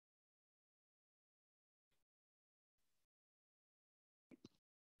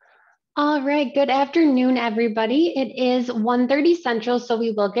All right, good afternoon, everybody. It is 1:30 Central, so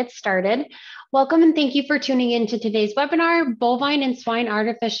we will get started. Welcome and thank you for tuning in to today's webinar, Bovine and Swine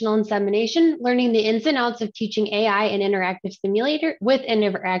Artificial Insemination, Learning the Ins and Outs of Teaching AI and Interactive Simulator with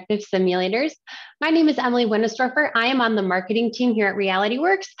Interactive Simulators. My name is Emily Winnesdorfer. I am on the marketing team here at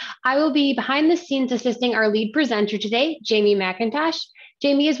Realityworks. I will be behind the scenes assisting our lead presenter today, Jamey McIntosh.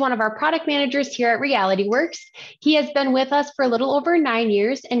 Jamey is one of our product managers here at Realityworks. He has been with us for a little over 9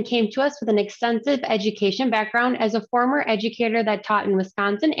 years and came to us with an extensive education background as a former educator that taught in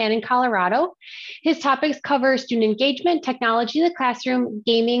Wisconsin and in Colorado. His topics cover student engagement, technology in the classroom,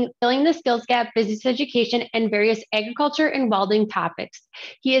 gaming, filling the skills gap, business education, and various agriculture and welding topics.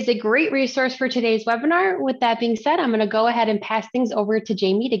 He is a great resource for today's webinar. With that being said, I'm going to go ahead and pass things over to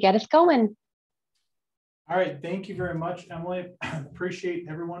Jamey to get us going. All right, thank you very much, Emily. Appreciate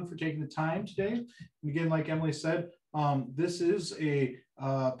everyone for taking the time today. And again, like Emily said, this is a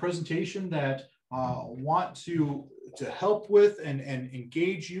presentation that want to help with and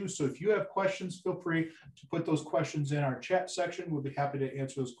engage you. So if you have questions, feel free to put those questions in our chat section. We'll be happy to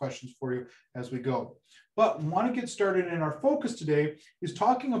answer those questions for you as we go. But want to get started, and our focus today is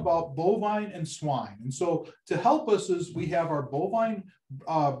talking about bovine and swine. And so to help us is we have our bovine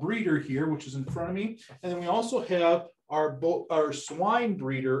breeder here, which is in front of me. And then we also have our swine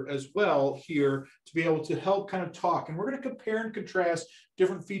breeder as well here to be able to help kind of talk. And we're going to compare and contrast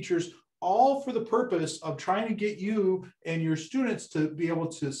different features, all for the purpose of trying to get you and your students to be able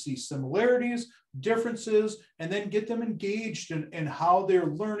to see similarities, differences, and then get them engaged in how they're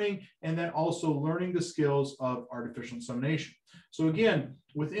learning, and then also learning the skills of artificial insemination. So again,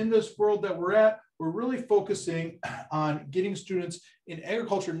 within this world that we're at, we're really focusing on getting students in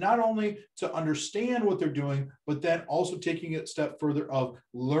agriculture not only to understand what they're doing, but then also taking it a step further of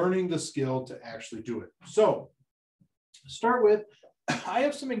learning the skill to actually do it. So start with, I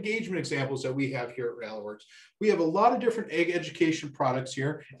have some engagement examples that we have here at Realityworks. We have a lot of different ag education products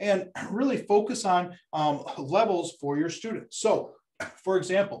here and really focus on levels for your students. So for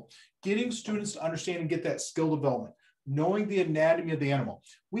example, getting students to understand and get that skill development, knowing the anatomy of the animal.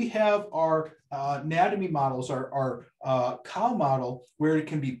 We have our anatomy models, our cow model, where it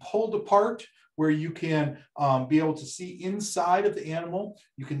can be pulled apart, where you can be able to see inside of the animal.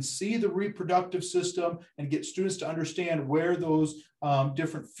 You can see the reproductive system and get students to understand where those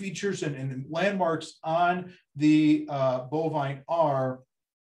different features and landmarks on the bovine are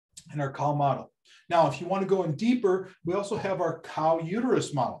in our cow model. Now, if you want to go in deeper, we also have our cow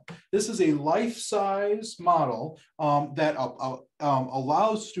uterus model. This is a life-size model that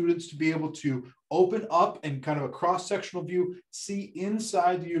allows students to be able to open up and kind of a cross-sectional view, see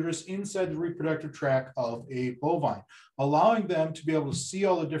inside the uterus, inside the reproductive tract of a bovine, allowing them to be able to see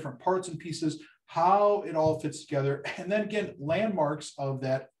all the different parts and pieces, how it all fits together, and then again, landmarks of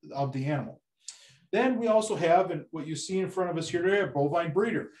the animal. Then we also have, and what you see in front of us here today, a bovine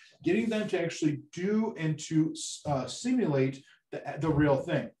breeder, getting them to actually do and to simulate the real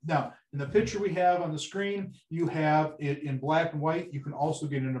thing. Now, in the picture we have on the screen, you have it in black and white. You can also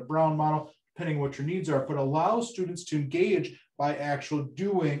get in a brown model, depending on what your needs are, but allows students to engage by actually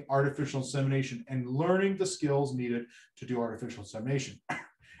doing artificial insemination and learning the skills needed to do artificial insemination.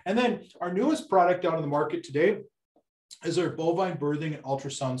 And then our newest product out on the market today is our bovine birthing and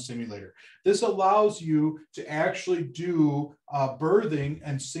ultrasound simulator. This allows you to actually do birthing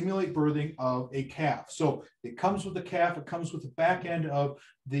and simulate birthing of a calf. So it comes with the calf, it comes with the back end of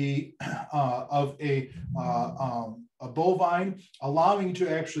the a bovine, allowing you to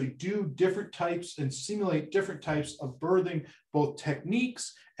actually do different types and simulate different types of birthing, both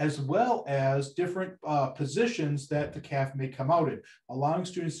techniques as well as different positions that the calf may come out in, allowing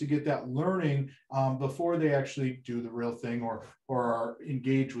students to get that learning before they actually do the real thing or are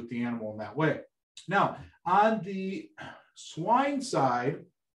engaged with the animal in that way. Now, on the swine side,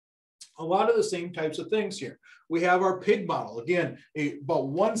 a lot of the same types of things here. We have our pig model, again, about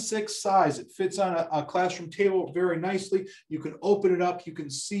 1/6 size. It fits on a classroom table very nicely. You can open it up. You can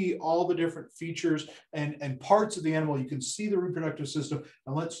see all the different features and parts of the animal. You can see the reproductive system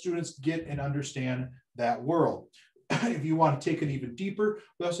and let students get and understand that world. If you want to take it even deeper,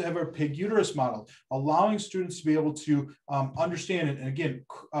 we also have our pig uterus model, allowing students to be able to understand it, and again,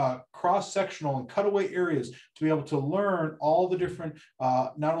 cross-sectional and cutaway areas to be able to learn all the different,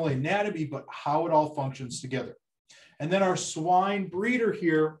 not only anatomy, but how it all functions together. And then our swine breeder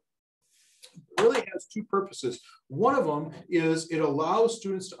here really has two purposes. One of them is it allows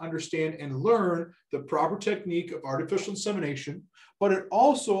students to understand and learn the proper technique of artificial insemination, but it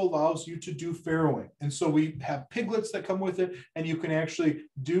also allows you to do farrowing. And so we have piglets that come with it, and you can actually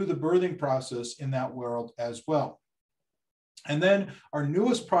do the birthing process in that world as well. And then our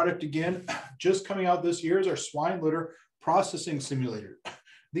newest product, again, just coming out this year, is our swine litter processing simulator.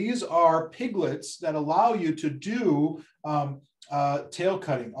 These are piglets that allow you to do tail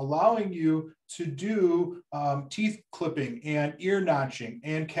cutting, allowing you to do teeth clipping and ear notching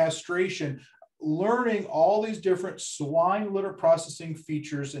and castration, learning all these different swine litter processing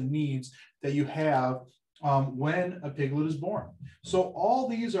features and needs that you have when a piglet is born. So all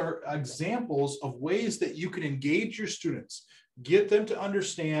these are examples of ways that you can engage your students, get them to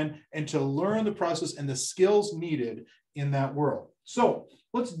understand and to learn the process and the skills needed in that world. So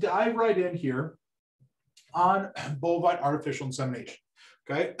let's dive right in here on bovine artificial insemination.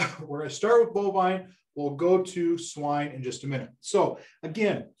 Okay, we're going to start with bovine. We'll go to swine in just a minute. So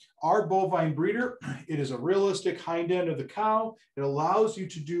again, our bovine breeder, it is a realistic hind end of the cow. It allows you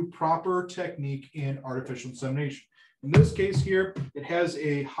to do proper technique in artificial insemination. In this case here, it has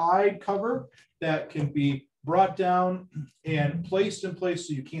a hide cover that can be brought down and placed in place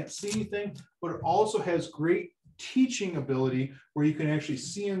so you can't see anything, but it also has great teaching ability where you can actually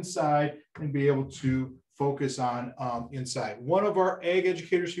see inside and be able to focus on inside. One of our ag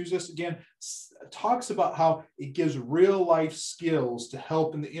educators who's this again talks about how it gives real life skills to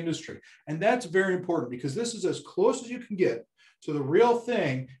help in the industry. And that's very important because this is as close as you can get to the real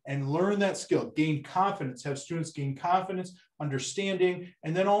thing and learn that skill, gain confidence, have students gain confidence, understanding,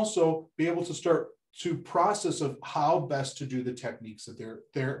 and then also be able to start to process of how best to do the techniques that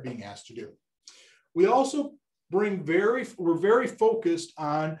they're being asked to do. We also we're very focused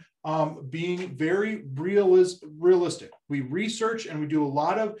on being very realistic. We research and we do a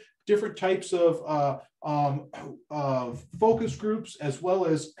lot of different types of focus groups as well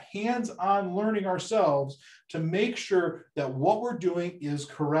as hands-on learning ourselves to make sure that what we're doing is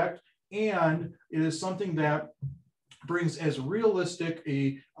correct and it is something that brings as realistic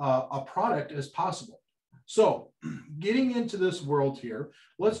a product as possible. So getting into this world here,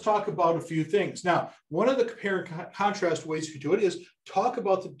 let's talk about a few things. Now, one of the compare and contrast ways you do it is talk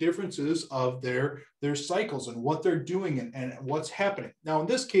about the differences of their cycles and what they're doing and what's happening. Now, in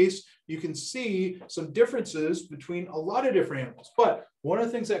this case, you can see some differences between a lot of different animals. But one of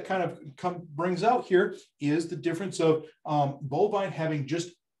the things that kind of brings out here is the difference of bovine having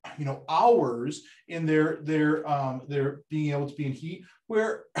just hours in their being able to be in heat,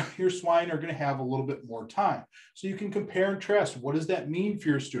 where your swine are going to have a little bit more time. So you can compare and contrast. What does that mean for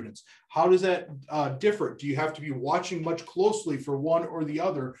your students? How does that differ? Do you have to be watching much closely for one or the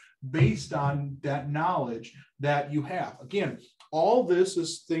other based on that knowledge that you have? Again, all this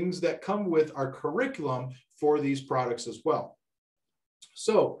is things that come with our curriculum for these products as well.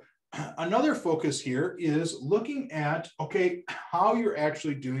 So another focus here is looking at, okay, how you're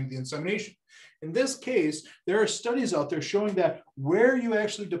actually doing the insemination. In this case, there are studies out there showing that where you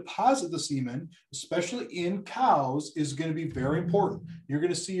actually deposit the semen, especially in cows, is going to be very important. You're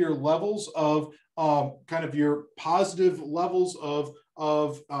going to see your levels of kind of your positive levels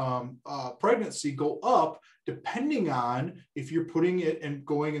of pregnancy go up depending on if you're putting it and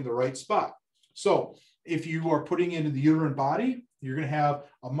going in the right spot. So if you are putting it into the uterine body, you're going to have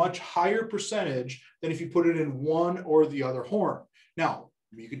a much higher percentage than if you put it in one or the other horn. Now,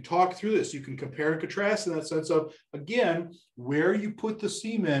 you can talk through this. You can compare and contrast in that sense of, again, where you put the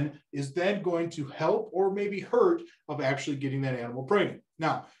semen is then going to help or maybe hurt of actually getting that animal pregnant.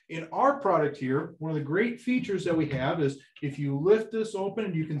 Now, in our product here, one of the great features that we have is if you lift this open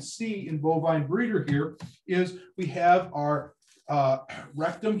and you can see in bovine breeder here is we have our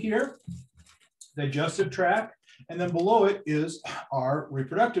rectum here, digestive tract, and then below it is our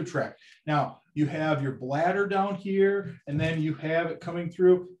reproductive tract. Now, you have your bladder down here, and then you have it coming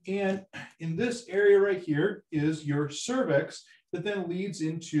through. And in this area right here is your cervix that then leads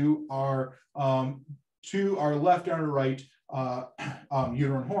into our to our left and our right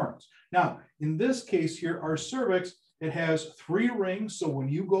uterine horns. Now, in this case here, our cervix, it has 3 rings. So when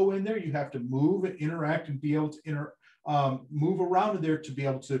you go in there, you have to move and interact and be able to move around in there to be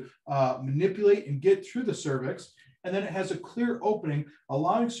able to manipulate and get through the cervix. And then it has a clear opening,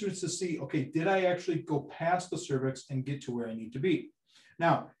 allowing students to see, okay, did I actually go past the cervix and get to where I need to be?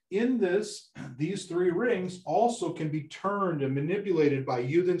 Now, in this, these 3 rings also can be turned and manipulated by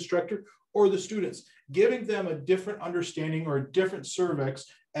you, the instructor, or the students, giving them a different understanding or a different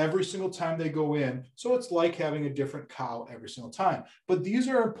cervix every single time they go in. So it's like having a different cow every single time. But these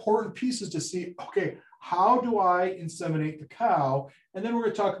are important pieces to see, okay, how do I inseminate the cow? And then we're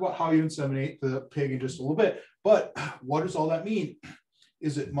going to talk about how you inseminate the pig in just a little bit. But what does all that mean?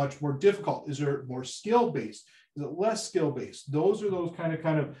 Is it much more difficult? Is there more skill-based? Is it less skill-based? Those are those kind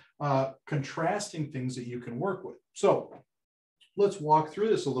of contrasting things that you can work with. So let's walk through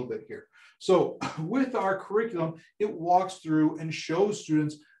this a little bit here. So with our curriculum, it walks through and shows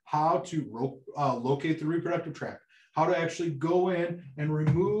students how to locate the reproductive tract, how to actually go in and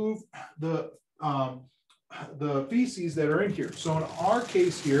remove the feces that are in here. So in our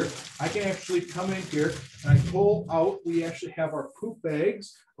case here, I can actually come in here and I pull out, we actually have our poop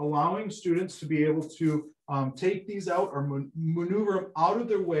bags, allowing students to be able to take these out or maneuver them out of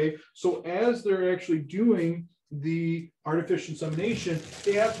their way. So as they're actually doing the artificial insemination,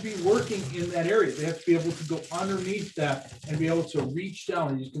 they have to be working in that area. They have to be able to go underneath that and be able to reach down.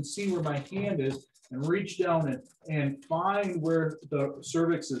 And you can see where my hand is and reach down and find where the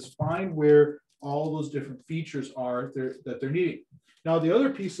cervix is, find where all those different features are that they're needing. Now, the other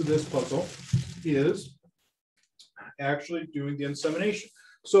piece of this puzzle is actually doing the insemination.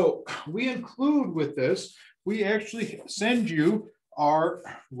 So we include with this, we actually send you our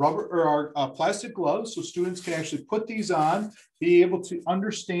rubber or our plastic gloves so students can actually put these on, be able to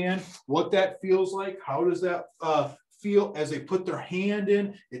understand what that feels like. How does that feel as they put their hand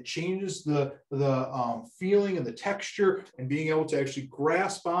in? It changes the feeling and the texture and being able to actually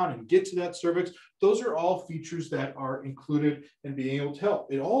grasp on and get to that cervix. Those are all features that are included in being able to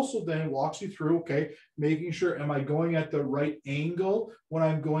help. It also then walks you through, okay, making sure, am I going at the right angle when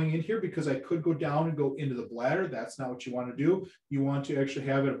I'm going in here? Because I could go down and go into the bladder. That's not what you want to do. You want to actually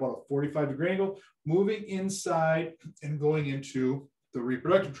have it about a 45-degree angle, moving inside and going into the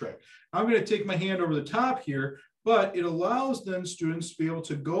reproductive tract. I'm going to take my hand over the top here, but it allows then students to be able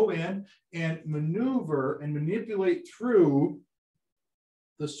to go in and maneuver and manipulate through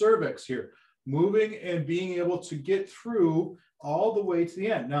the cervix here, moving and being able to get through all the way to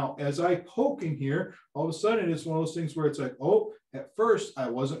the end. Now, as I poke in here, all of a sudden it's one of those things where it's like, oh, at first I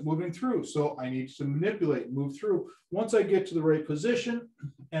wasn't moving through, so I need to manipulate, move through. Once I get to the right position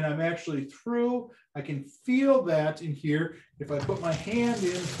and I'm actually through, I can feel that in here. If I put my hand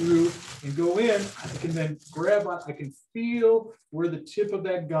in through and go in, I can then grab on, I can feel where the tip of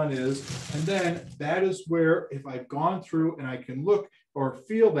that gun is. And then that is where, if I've gone through and I can look or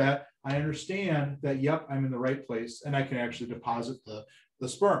feel that, I understand that, yep, I'm in the right place and I can actually deposit the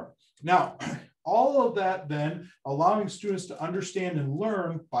sperm. Now, all of that then allowing students to understand and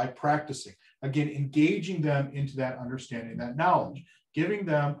learn by practicing. Again, engaging them into that understanding, that knowledge, giving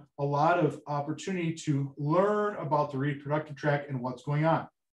them a lot of opportunity to learn about the reproductive tract and what's going on.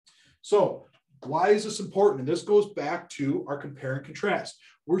 So why is this important? And this goes back to our compare and contrast.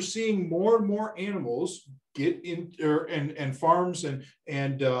 We're seeing more and more animals get in, and farms and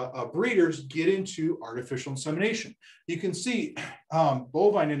breeders get into artificial insemination. You can see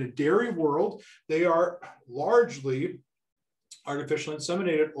bovine in a dairy world, they are largely artificially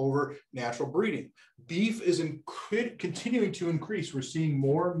inseminated over natural breeding. Beef is continuing to increase. We're seeing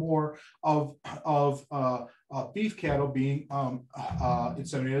more and more of beef cattle being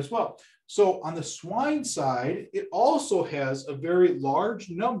inseminated as well. So on the swine side, it also has a very large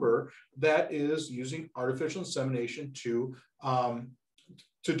number that is using artificial insemination to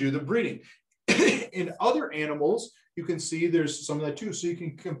do the breeding. In other animals, you can see there's some of that too. So you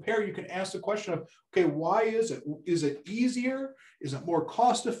can compare, you can ask the question of, okay, why is it? Is it easier? Is it more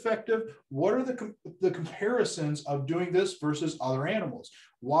cost effective? What are the comparisons of doing this versus other animals?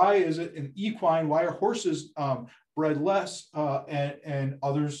 Why is it an equine? Why are horses bred less and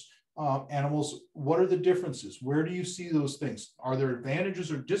others animals? What are the differences? Where do you see those things? Are there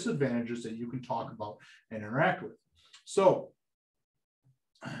advantages or disadvantages that you can talk about and interact with? So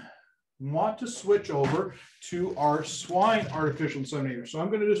want to switch over to our swine artificial inseminator. So I'm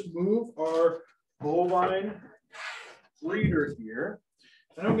going to just move our bovine breeder here,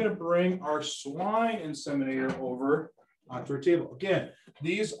 and I'm going to bring our swine inseminator over onto our table. Again,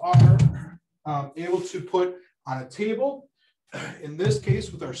 these are able to put on a table. In this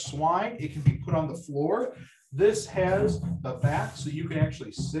case, with our swine, it can be put on the floor. This has the back, so you can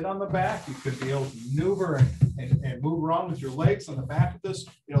actually sit on the back. You can be able to maneuver and move around with your legs on the back of this.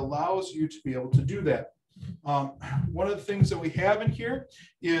 It allows you to be able to do that. One of the things that we have in here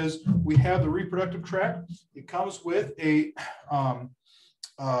is we have the reproductive tract. It comes with a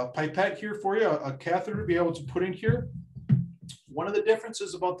pipette here for you, a catheter to be able to put in here. One of the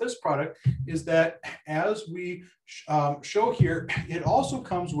differences about this product is that, as we show here, it also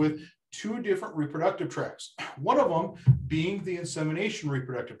comes with two different reproductive tracts. One of them being the insemination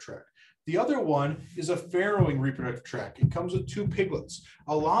reproductive tract. The other one is a farrowing reproductive tract. It comes with two piglets,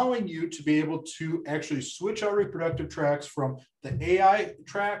 allowing you to be able to actually switch out reproductive tracts from the AI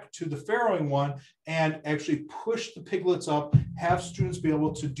tract to the farrowing one and actually push the piglets up, have students be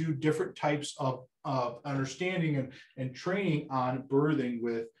able to do different types of understanding and training on birthing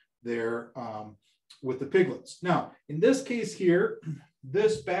with their with the piglets. Now, in this case here,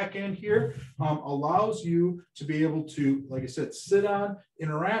 this back end here allows you to be able to, like I said, sit on,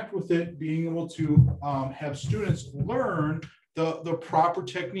 interact with it, being able to have students learn the proper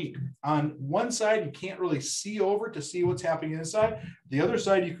technique. On one side, you can't really see over to see what's happening inside. The other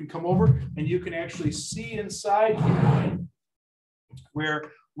side, you can come over and you can actually see inside here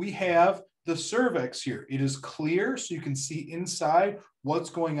where we have the cervix here. It is clear, so you can see inside what's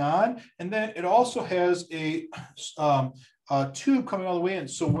going on. And then it also has a tube coming all the way in.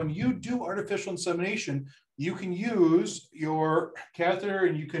 So when you do artificial insemination, you can use your catheter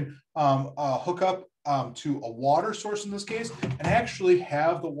and you can hook up to a water source in this case, and actually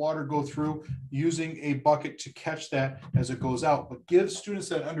have the water go through using a bucket to catch that as it goes out, but give students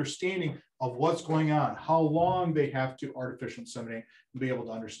that understanding of what's going on, how long they have to artificial inseminate, and be able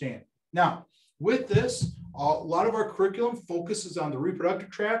to understand. Now, with this, a lot of our curriculum focuses on the reproductive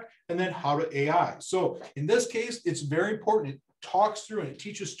tract and then how to AI. So in this case, it's very important. It talks through and it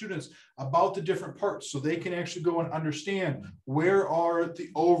teaches students about the different parts so they can actually go and understand where are the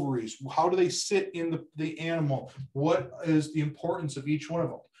ovaries, how do they sit in the animal, what is the importance of each one of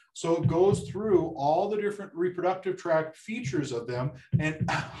them. So it goes through all the different reproductive tract features of them and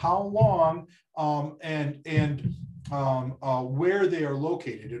how long where they are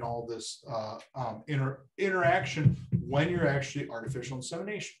located in all this interaction when you're actually artificial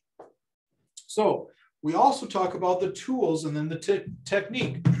insemination. So we also talk about the tools and then the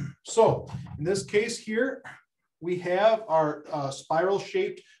technique. So in this case here, we have our spiral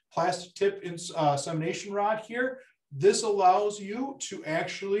shaped plastic tip insemination rod here. This allows you to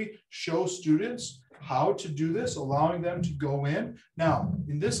actually show students how to do this, allowing them to go in. Now,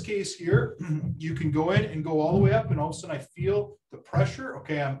 in this case here, you can go in and go all the way up and all of a sudden I feel the pressure.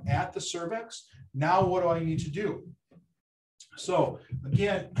 Okay, I'm at the cervix. Now what do I need to do? So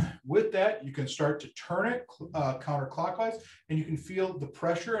again, with that, you can start to turn it counterclockwise and you can feel the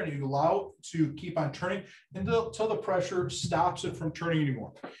pressure and you allow it to keep on turning until the pressure stops it from turning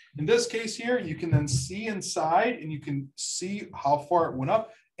anymore. In this case here, you can then see inside and you can see how far it went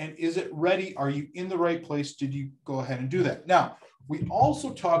up and is it ready? Are you in the right place? Did you go ahead and do that? Now, we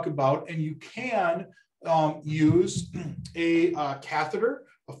also talk about, and you can use a catheter,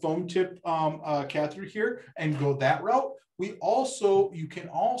 a foam tip catheter here and go that route. You can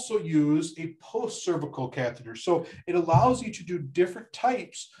also use a post-cervical catheter. So it allows you to do different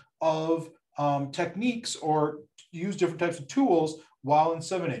types of techniques or use different types of tools while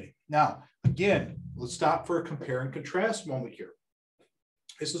inseminating. Now, again, let's stop for a compare and contrast moment here.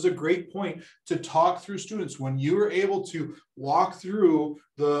 This is a great point to talk through students when you are able to walk through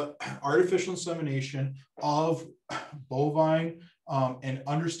the artificial insemination of bovine and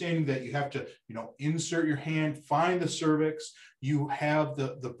understanding that you have to, insert your hand, find the cervix. You have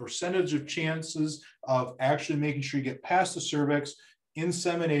the percentage of chances of actually making sure you get past the cervix,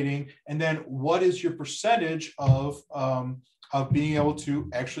 inseminating, and then what is your percentage of being able to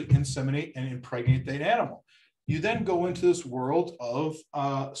actually inseminate and impregnate that animal. You then go into this world of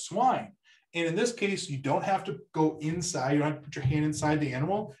swine. And in this case, you don't have to go inside. You don't have to put your hand inside the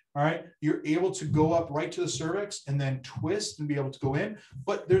animal. All right. You're able to go up right to the cervix and then twist and be able to go in.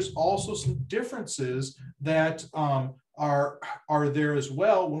 But there's also some differences that are there as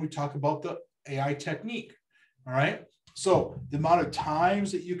well when we talk about the AI technique. All right. So the amount of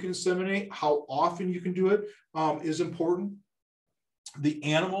times that you can inseminate, how often you can do it is important. The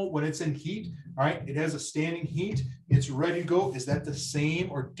animal, when it's in heat, all right, it has a standing heat, it's ready to go. Is that the same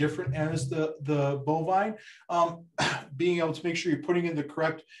or different as the bovine? Being able to make sure you're putting in the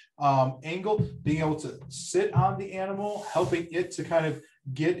correct angle, being able to sit on the animal, helping it to kind of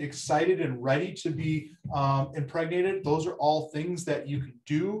get excited and ready to be impregnated. Those are all things that you can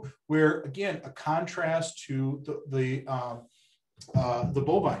do where, again, a contrast to the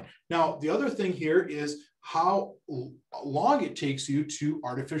bovine. Now, the other thing here is how long it takes you to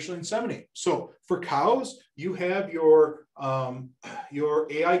artificially inseminate. So for cows, you have your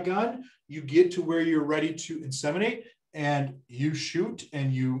AI gun, you get to where you're ready to inseminate and you shoot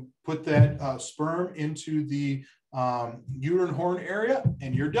and you put that sperm into the uterine horn area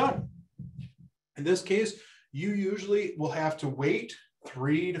and you're done. In this case, you usually will have to wait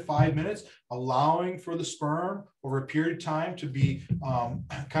 3 to 5 minutes, allowing for the sperm over a period of time to be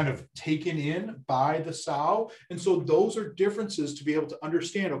kind of taken in by the sow. And so those are differences to be able to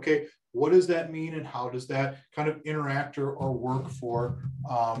understand, okay, what does that mean and how does that kind of interact or work for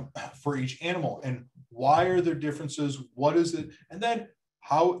each animal? And why are there differences? What is it? And then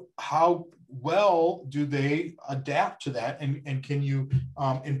how well do they adapt to that? And can you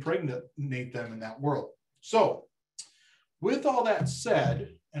impregnate them in that world? So with all that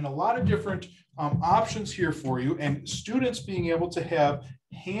said, and a lot of different options here for you, and students being able to have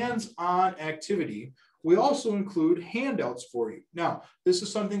hands-on activity. We also include handouts for you. Now, this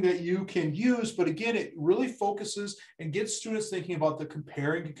is something that you can use, but again, it really focuses and gets students thinking about the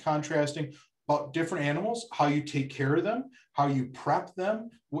comparing and contrasting about different animals, how you take care of them, how you prep them,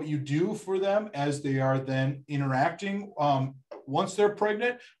 what you do for them as they are then interacting once they're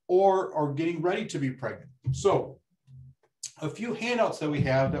pregnant or getting ready to be pregnant. So a few handouts that we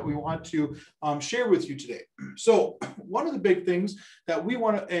have that we want to share with you today. So one of the big things that we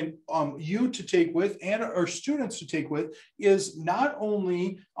want to, and you to take with and our students to take with is not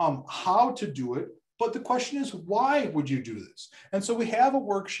only how to do it, but the question is, why would you do this? And so we have a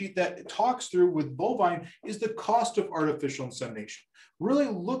worksheet that talks through with bovine is the cost of artificial insemination. Really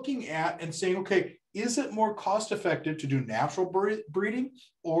looking at and saying, okay, is it more cost effective to do natural breeding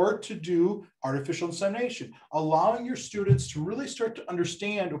or to do artificial insemination? Allowing your students to really start to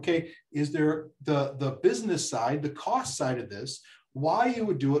understand, okay, is there the business side, the cost side of this, why you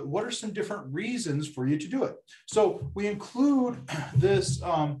would do it, what are some different reasons for you to do it? So we include this,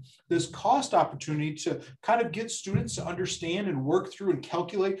 this cost opportunity to kind of get students to understand and work through and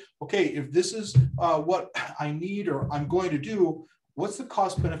calculate, okay, if this is what I need or I'm going to do, what's the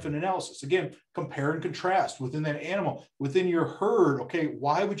cost benefit analysis? Again, compare and contrast within that animal, within your herd. Okay,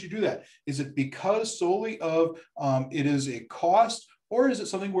 why would you do that? Is it because solely of it is a cost, or is it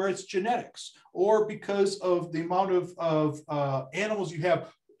something where it's genetics, or because of the amount of animals you have,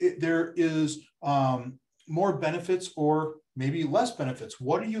 there is more benefits or maybe less benefits?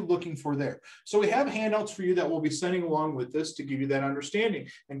 What are you looking for there? So we have handouts for you that we'll be sending along with this to give you that understanding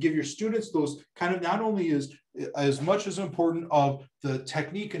and give your students those kind of, not only is as much as important of the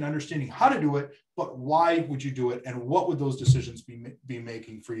technique and understanding how to do it, but why would you do it and what would those decisions be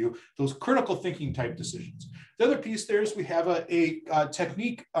making for you, those critical thinking type decisions. The other piece there is we have a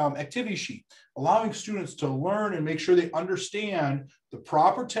technique activity sheet, allowing students to learn and make sure they understand the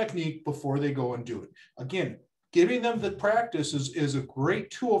proper technique before they go and do it. Again, giving them the practice is a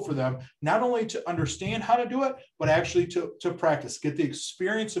great tool for them, not only to understand how to do it, but actually to practice, get the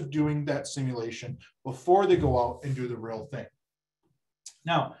experience of doing that simulation before they go out and do the real thing.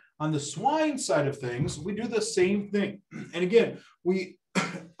 Now, on the swine side of things, we do the same thing. And again, we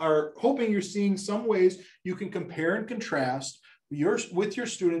are hoping you're seeing some ways you can compare and contrast with your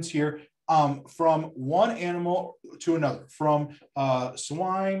students here from one animal to another, from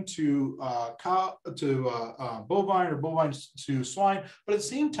swine to cow to bovine, or bovine to swine. But at the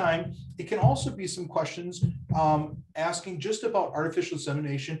same time, it can also be some questions asking just about artificial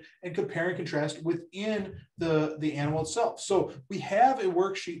insemination and compare and contrast within the animal itself. So we have a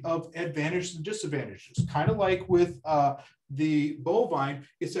worksheet of advantages and disadvantages, kind of like with the bovine.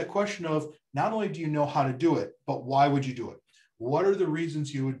 It's that question of not only do you know how to do it, but why would you do it? What are the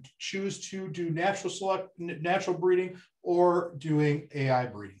reasons you would choose to do natural breeding or doing AI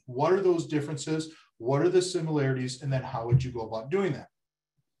breeding? What are those differences? What are the similarities? And then how would you go about doing that?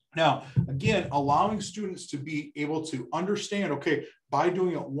 Now, again, allowing students to be able to understand, okay, by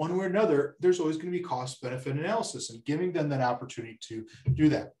doing it one way or another, there's always going to be cost benefit analysis, and giving them that opportunity to do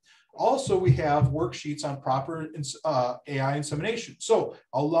that. Also, we have worksheets on proper AI insemination. So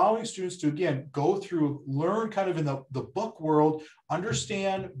allowing students to, again, go through, learn kind of in the book world,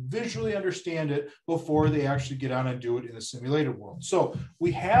 understand, visually understand it before they actually get on and do it in the simulated world. So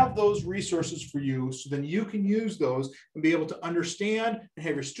we have those resources for you, so then you can use those and be able to understand and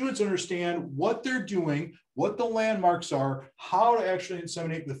have your students understand what they're doing, what the landmarks are, how to actually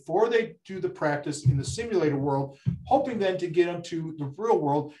inseminate before they do the practice in the simulated world, hoping then to get them to the real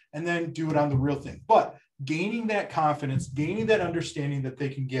world and then do it on the real thing. But gaining that confidence, gaining that understanding that they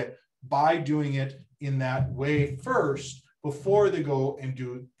can get by doing it in that way first before they go and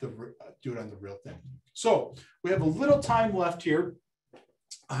do it on the real thing. So we have a little time left here.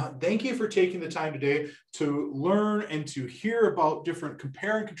 Thank you for taking the time today to learn and to hear about different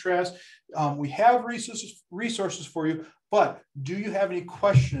compare and contrast. We have resources for you, but do you have any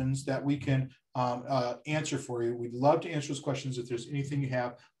questions that we can answer for you? We'd love to answer those questions if there's anything you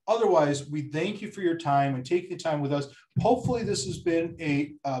have. Otherwise, we thank you for your time and taking the time with us. Hopefully this has been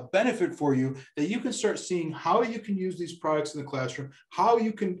a benefit for you, that you can start seeing how you can use these products in the classroom, how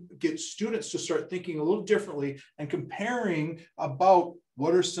you can get students to start thinking a little differently and comparing about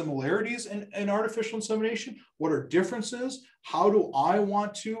what are similarities in artificial insemination, what are differences, how do I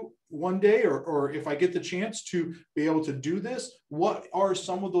want to one day, or if I get the chance to be able to do this, what are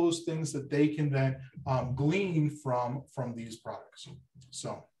some of those things that they can then glean from these products?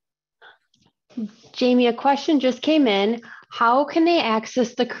 So. Jamie, a question just came in. How can they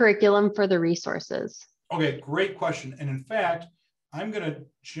access the curriculum for the resources? Okay, great question. And in fact, I'm going to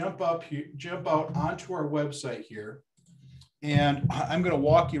jump out onto our website here, and I'm going to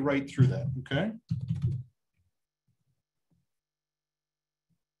walk you right through that. Okay.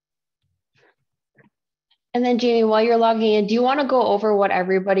 And then Jamey, while you're logging in, do you want to go over what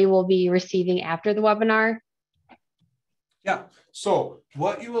everybody will be receiving after the webinar? Yeah, so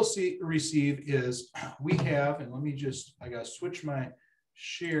what you will receive is we have, and let me just, I got to switch my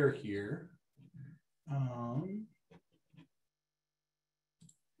share here. All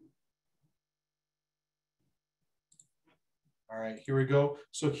right, here we go.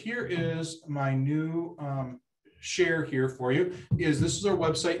 So here is my new share here for you. This is our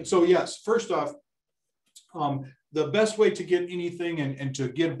website. So yes, first off, the best way to get anything and to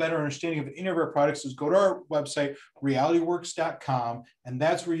get a better understanding of any of our products is go to our website, realityworks.com, and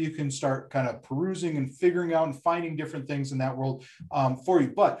that's where you can start kind of perusing and figuring out and finding different things in that world for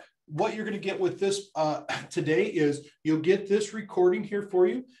you. But what you're going to get with this today is you'll get this recording here for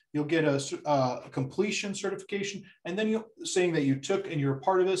you. You'll get a completion certification, and then you'll saying that you took and you're a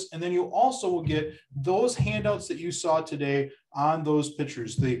part of this. And then you also will get those handouts that you saw today on those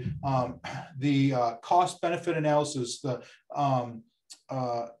pictures, the cost benefit analysis, the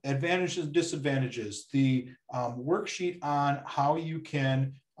advantages and disadvantages, the worksheet on how you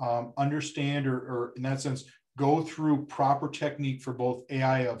can understand or in that sense, go through proper technique for both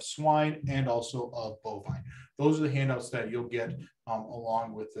AI of swine and also of bovine. Those are the handouts that you'll get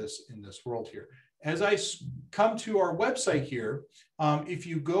along with this in this world here. As I come to our website here, if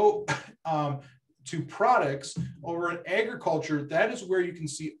you go to products over in agriculture, that is where you can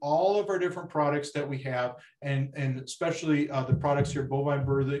see all of our different products that we have, and especially the products here, bovine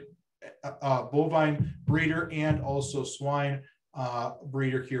breeder and also swine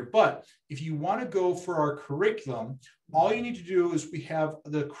breeder here. But if you want to go for our curriculum, all you need to do is we have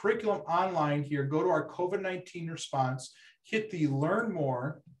the curriculum online here. Go to our COVID-19 response, hit the learn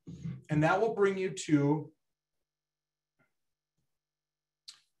more, and that will bring you to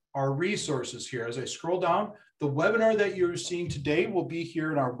our resources here. As I scroll down, the webinar that you're seeing today will be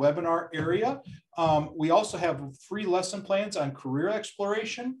here in our webinar area. We also have free lesson plans on career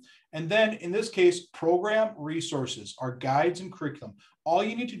exploration. And then in this case, program resources, our guides and curriculum. All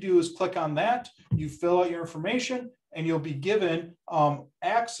you need to do is click on that, you fill out your information, and you'll be given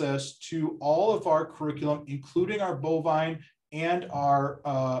access to all of our curriculum, including our bovine and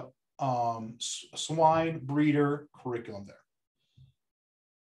our swine breeder curriculum there.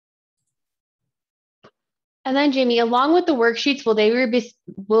 And then Jamey, along with the worksheets, will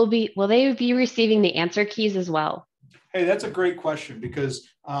they be receiving the answer keys as well? Hey, that's a great question, because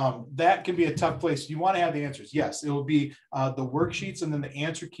that can be a tough place. You want to have the answers. Yes, it will be the worksheets, and then the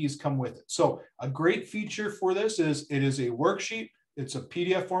answer keys come with it. So a great feature for this is it is a worksheet. It's a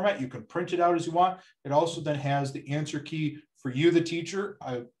PDF format. You can print it out as you want. It also then has the answer key for you, the teacher.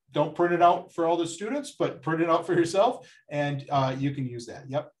 Don't print it out for all the students, but print it out for yourself, and you can use that.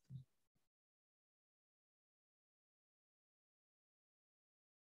 Yep.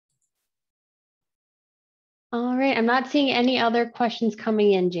 All right, I'm not seeing any other questions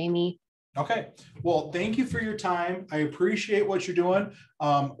coming in, Jamey. Okay, well, thank you for your time. I appreciate what you're doing.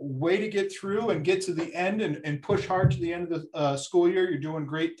 Way to get through and get to the end and push hard to the end of the school year. You're doing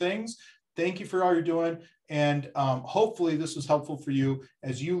great things. Thank you for all you're doing. And hopefully this was helpful for you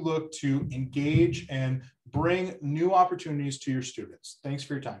as you look to engage and bring new opportunities to your students. Thanks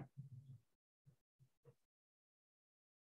for your time.